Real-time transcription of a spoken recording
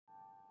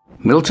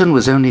Milton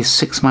was only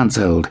 6 months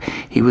old.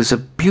 He was a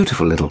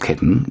beautiful little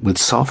kitten with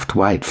soft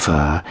white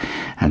fur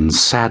and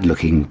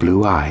sad-looking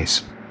blue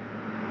eyes.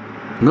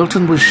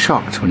 Milton was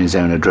shocked when his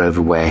owner drove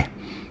away,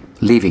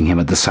 leaving him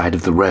at the side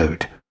of the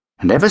road,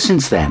 and ever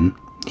since then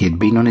he had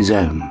been on his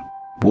own,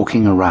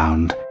 walking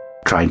around,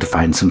 trying to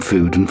find some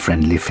food and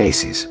friendly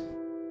faces.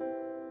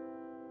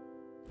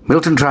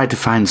 Milton tried to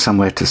find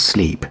somewhere to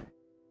sleep.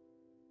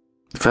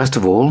 First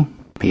of all,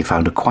 he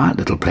found a quiet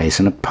little place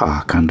in a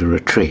park under a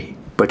tree,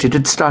 but it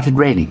had started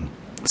raining,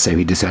 so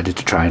he decided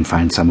to try and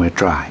find somewhere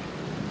dry.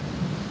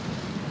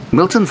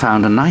 Milton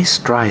found a nice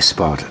dry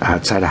spot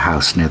outside a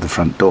house near the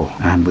front door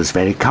and was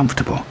very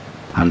comfortable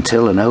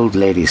until an old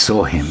lady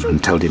saw him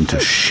and told him to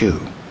shoo.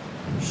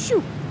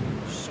 Shoo,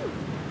 shoo.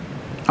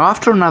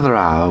 After another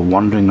hour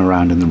wandering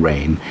around in the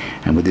rain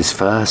and with his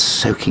fur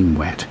soaking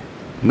wet,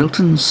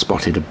 Milton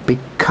spotted a big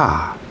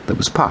car that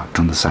was parked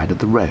on the side of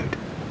the road.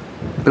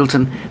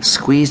 Milton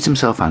squeezed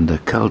himself under,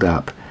 curled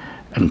up,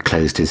 and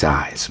closed his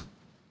eyes.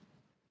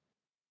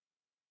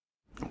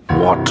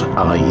 "What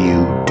are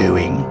you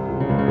doing?"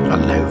 a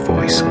low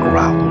voice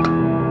growled.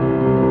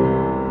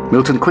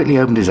 Milton quickly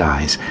opened his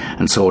eyes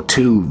and saw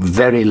two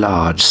very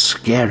large,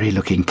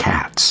 scary-looking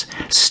cats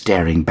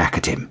staring back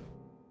at him.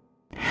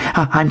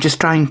 "I'm just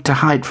trying to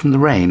hide from the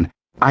rain.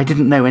 I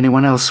didn't know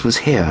anyone else was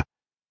here."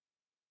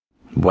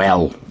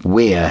 "Well,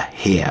 we're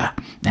here,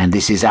 and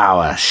this is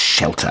our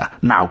shelter.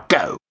 Now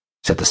go,"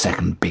 said the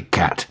second big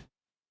cat.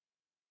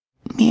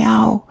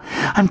 "Meow.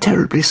 I'm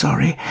terribly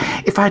sorry.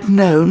 If I'd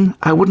known,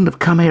 I wouldn't have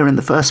come here in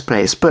the first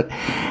place, but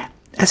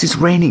as it's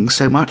raining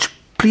so much,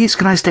 please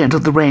can I stay until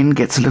the rain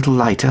gets a little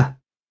lighter?"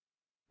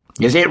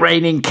 "Is it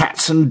raining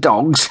cats and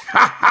dogs?"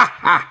 "Ha ha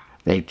ha!"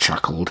 they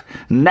chuckled.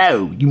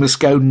 "No, you must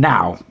go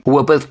now, or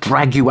we'll both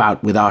drag you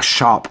out with our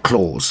sharp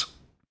claws."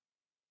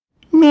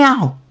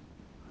 "Meow,"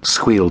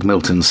 squealed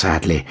Milton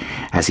sadly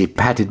as he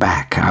padded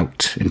back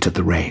out into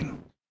the rain.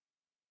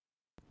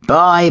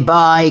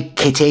 "Bye-bye,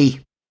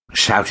 kitty,"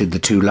 shouted the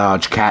two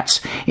large cats.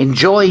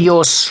 "Enjoy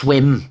your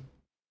swim."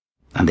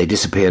 And they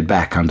disappeared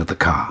back under the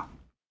car.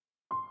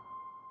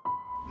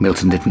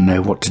 Milton didn't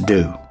know what to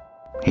do.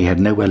 He had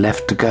nowhere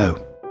left to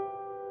go.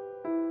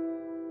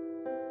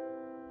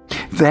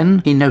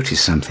 Then he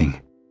noticed something.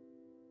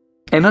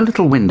 In a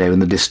little window in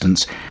the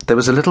distance, there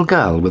was a little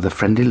girl with a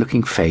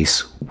friendly-looking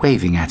face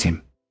waving at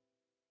him.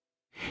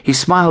 He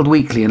smiled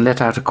weakly and let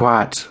out a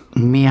quiet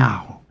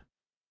meow.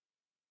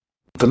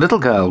 The little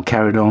girl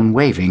carried on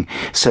waving,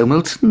 so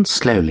Milton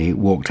slowly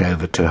walked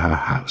over to her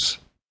house.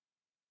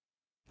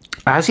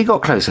 As he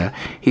got closer,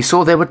 he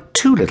saw there were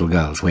two little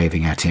girls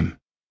waving at him.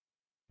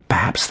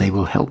 "Perhaps they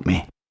will help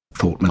me,"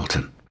 thought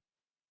Milton.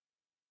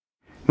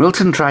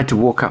 Milton tried to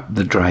walk up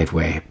the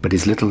driveway, but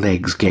his little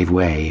legs gave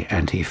way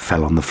and he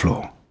fell on the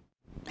floor.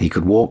 He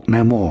could walk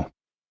no more.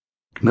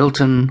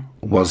 Milton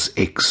was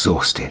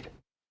exhausted.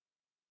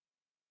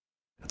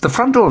 The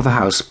front door of the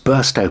house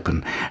burst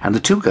open, and the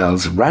two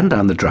girls ran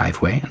down the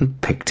driveway and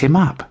picked him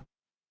up.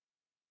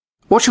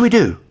 "What shall we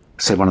do?"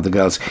 said one of the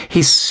girls.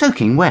 "He's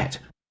soaking wet."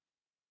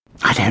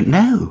 "I don't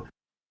know.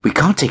 We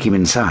can't take him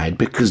inside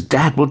because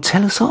Dad will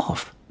tell us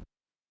off."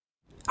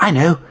 "I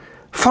know.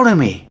 Follow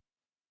me."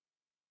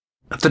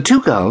 The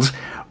two girls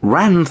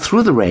ran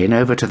through the rain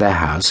over to their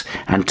house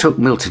and took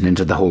Milton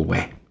into the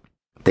hallway.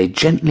 They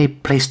gently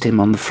placed him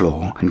on the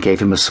floor and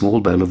gave him a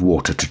small bowl of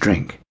water to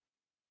drink.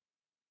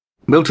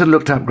 Milton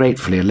looked up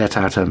gratefully and let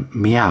out a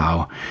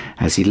meow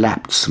as he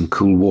lapped some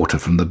cool water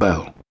from the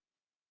bowl.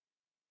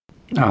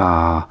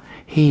 "Ah,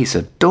 he's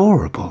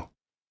adorable.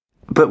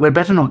 But we'd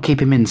better not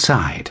keep him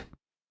inside."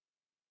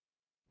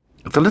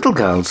 The little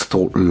girls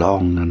thought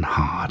long and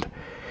hard.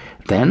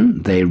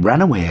 Then they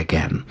ran away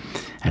again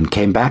and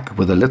came back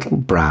with a little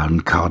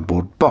brown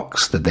cardboard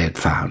box that they had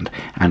found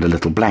and a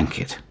little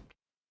blanket.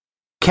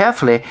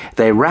 Carefully,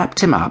 they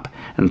wrapped him up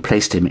and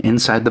placed him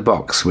inside the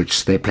box,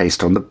 which they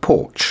placed on the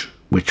porch,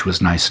 which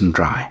was nice and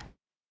dry.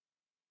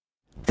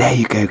 "There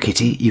you go,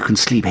 kitty. You can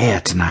sleep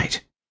here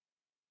tonight."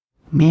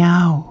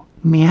 "Meow,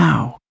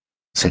 meow,"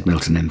 said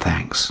Milton in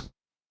thanks.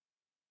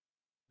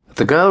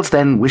 The girls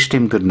then wished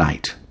him good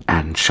night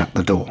and shut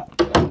the door.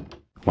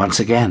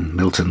 Once again,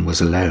 Milton was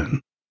alone,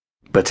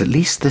 but at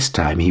least this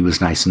time he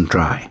was nice and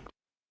dry.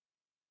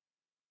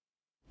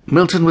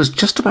 Milton was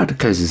just about to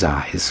close his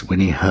eyes when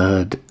he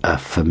heard a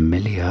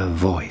familiar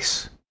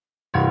voice.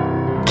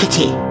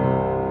 "Kitty,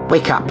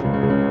 wake up.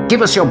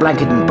 Give us your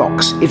blanket and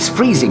box. It's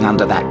freezing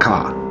under that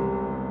car."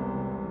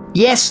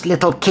 "Yes,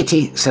 little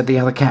kitty," said the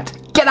other cat.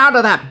 "Get out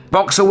of that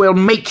box or we'll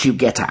make you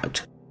get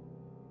out."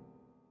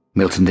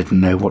 Milton didn't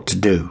know what to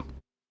do.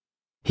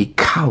 He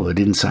cowered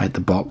inside the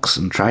box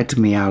and tried to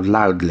meow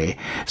loudly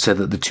so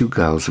that the two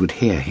girls would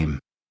hear him.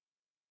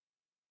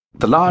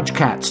 The large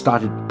cat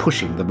started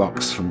pushing the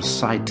box from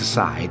side to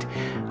side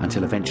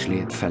until eventually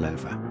it fell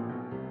over.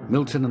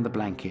 Milton and the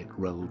blanket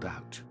rolled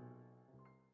out.